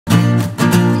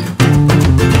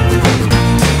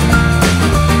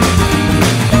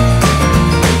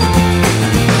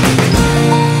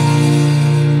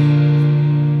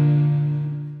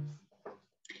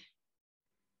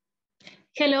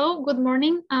Hello, good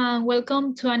morning, and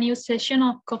welcome to a new session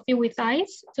of Coffee with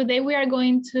Ice. Today we are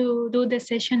going to do the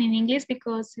session in English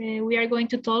because we are going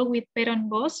to talk with Peron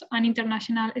Bos, an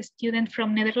international student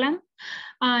from Netherlands,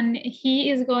 and he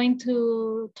is going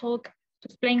to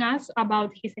explain us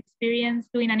about his experience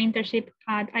doing an internship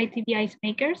at ITV Ice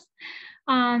Makers.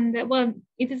 And well,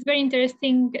 it is very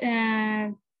interesting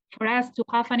for us to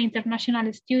have an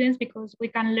international students because we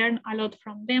can learn a lot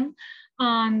from them.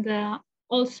 And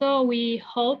also, we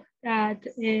hope that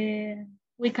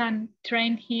we can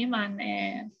train him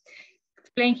and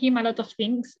explain him a lot of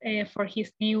things for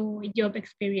his new job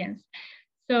experience.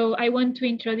 So I want to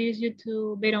introduce you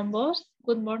to Beron Bos.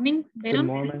 Good morning, Beron.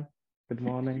 Good morning. Good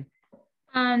morning.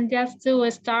 And just to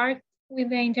start with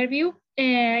the interview,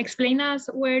 explain us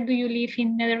where do you live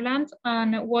in Netherlands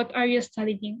and what are you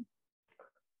studying?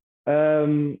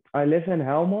 I live in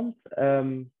Helmond.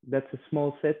 That's a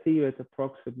small city with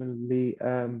approximately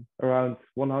around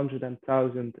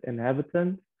 100,000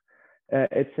 inhabitants.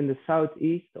 It's in the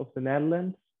southeast of the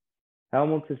Netherlands.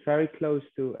 Helmond is very close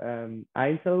to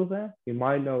Eindhoven. You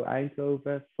might know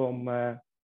Eindhoven from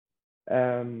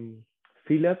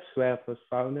Philips, where it was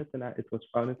founded, and it was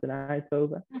founded in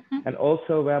Eindhoven, and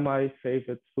also where my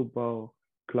favorite football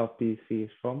club PSV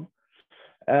is from.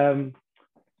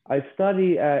 I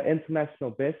study international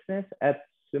business at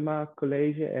Summa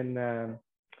College in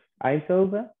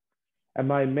Eindhoven, and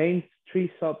my main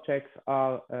three subjects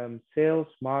are sales,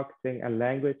 marketing, and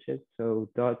languages, so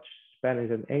Dutch,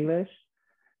 Spanish, and English.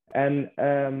 And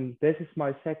this is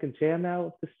my second year now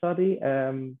of the study,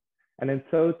 and in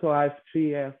total I have 3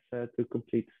 years to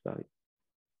complete the study.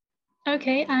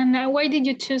 Okay, and why did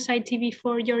you choose ITV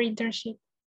for your internship?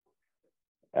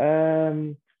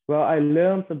 Well, I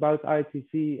learned about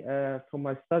ITV from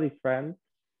my study friends,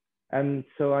 and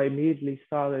so I immediately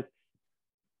started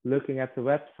looking at the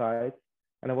website,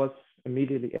 and I was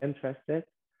immediately interested.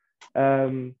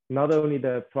 Not only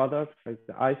the products like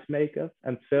the ice makers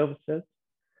and services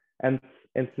and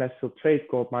international trade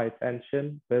caught my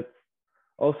attention, but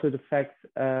also the fact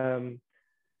that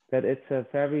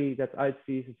ITV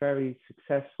is a very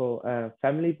successful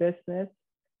family business.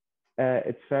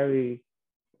 It's very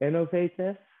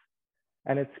innovative,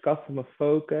 and it's customer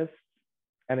focused,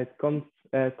 and it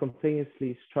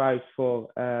continuously strives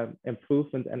for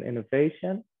improvement and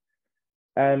innovation.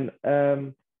 And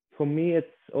for me,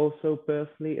 it's also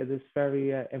personally, it is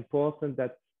very important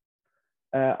that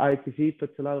ITV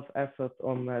puts a lot of effort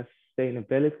on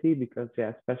sustainability because,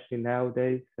 especially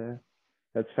nowadays,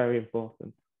 that's very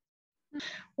important.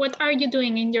 What are you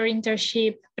doing in your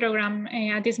internship program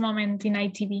at this moment in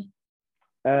ITV?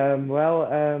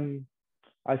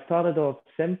 I started off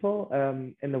simple.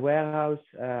 In the warehouse,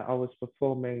 I was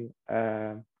performing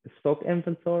a stock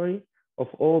inventory of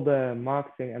all the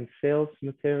marketing and sales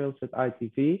materials at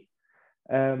ITV.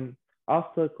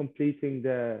 After completing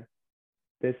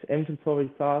this inventory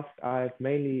task, I've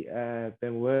mainly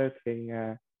been working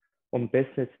on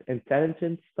business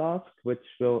intelligence tasks, which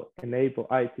will enable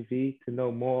ITV to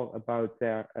know more about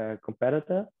their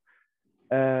competitor.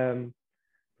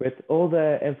 With all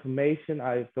the information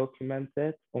I've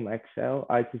documented on Excel,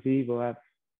 ITV will have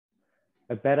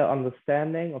a better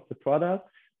understanding of the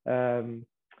products,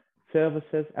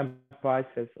 services, and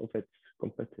prices of its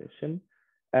competition.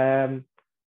 And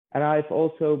I've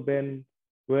also been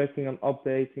working on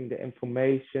updating the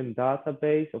information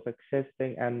database of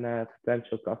existing and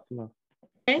potential customers.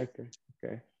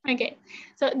 Okay.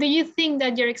 So do you think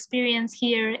that your experience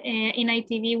here in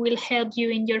ITV will help you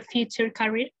in your future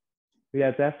career?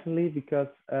 Yeah, definitely, because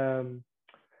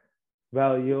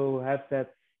you'll have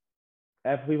that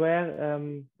everywhere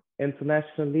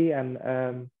internationally, and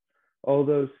all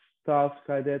those tasks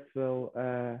I did I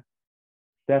will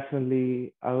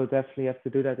definitely have to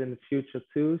do that in the future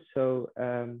too. So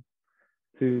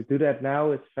to do that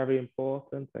now, it's very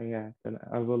important, and then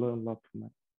I will learn a lot from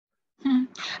it.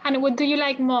 And what do you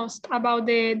like most about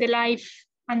the life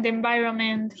and the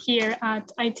environment here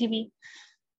at ITV?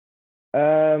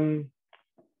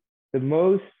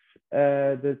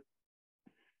 The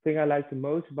thing I like the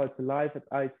most about the life at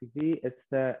ITV is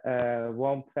the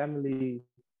warm family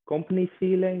company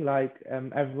feeling. Like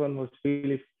everyone was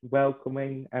really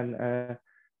welcoming and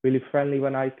really friendly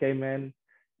when I came in,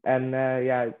 and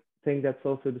I think that's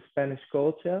also the Spanish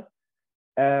culture.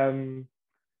 And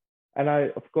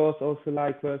I of course also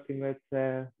like working with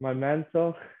my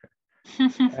mentor,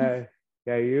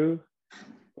 you,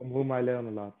 from whom I learn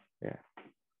a lot.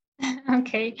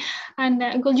 Okay,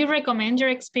 and could you recommend your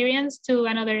experience to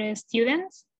another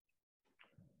students?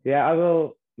 Yeah, I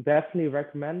will definitely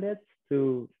recommend it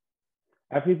to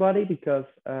everybody because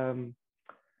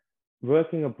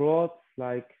working abroad,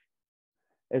 like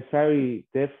it's very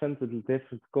different with a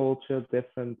different culture,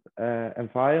 different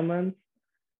environment.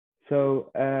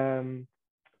 So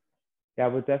yeah, I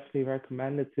would definitely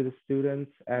recommend it to the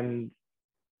students, and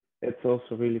it's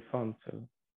also really fun. So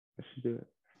I should do it.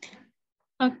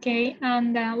 Okay,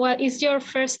 and well, it's your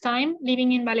first time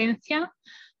living in Valencia,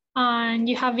 and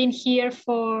you have been here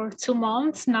for 2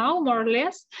 months now, more or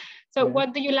less. So Yeah.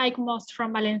 what do you like most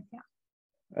from Valencia?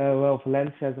 Well,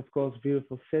 Valencia is, of course, a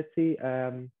beautiful city.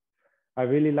 I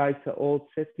really like the old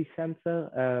city center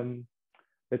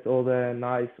with all the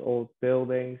nice old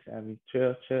buildings and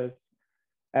churches.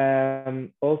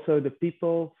 Also, the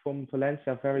people from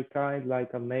Valencia are very kind,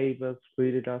 like our neighbors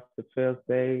greeted us the first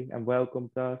day and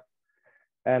welcomed us.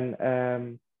 And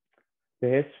the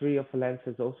history of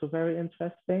Valencia is also very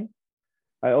interesting.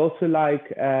 I also like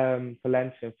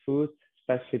Valencian food,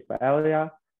 especially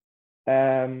paella.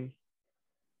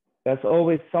 There's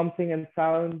always something in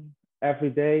town every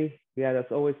day. Yeah,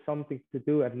 there's always something to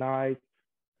do at night,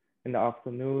 in the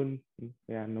afternoon.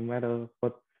 Yeah, no matter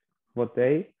what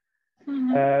day.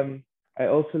 I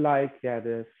also like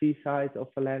the seaside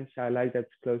of Valencia. I like that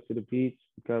it's close to the beach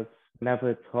because whenever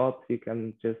it's hot, you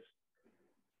can just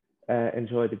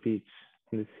enjoy the beach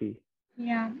and the sea.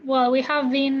 Yeah, well, we have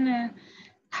been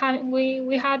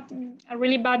we had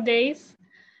really bad days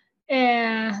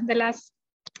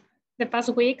the past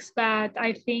weeks, but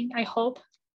I hope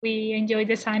we enjoy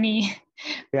the sunny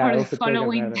Yeah, for I the hope it will get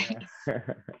following better. days.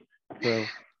 So,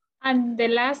 And the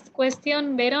last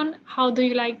question, Veron, how do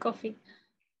you like coffee?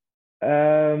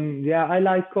 yeah, I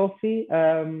like coffee.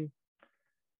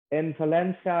 In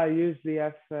Valencia, I usually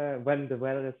have, when the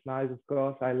weather is nice, of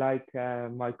course, I like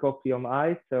my coffee on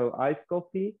ice, so iced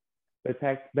coffee. But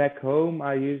back home,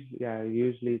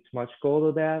 usually it's much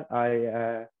colder there.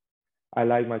 I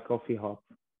like my coffee hot.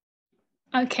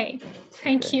 Okay,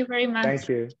 thank you very much. Thank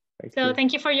you.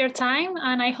 Thank you for your time,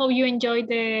 and I hope you enjoy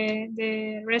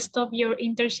the rest of your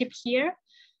internship here,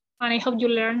 and I hope you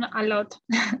learn a lot.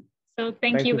 So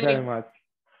thank you very much.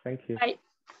 Thank you. Bye.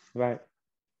 Bye.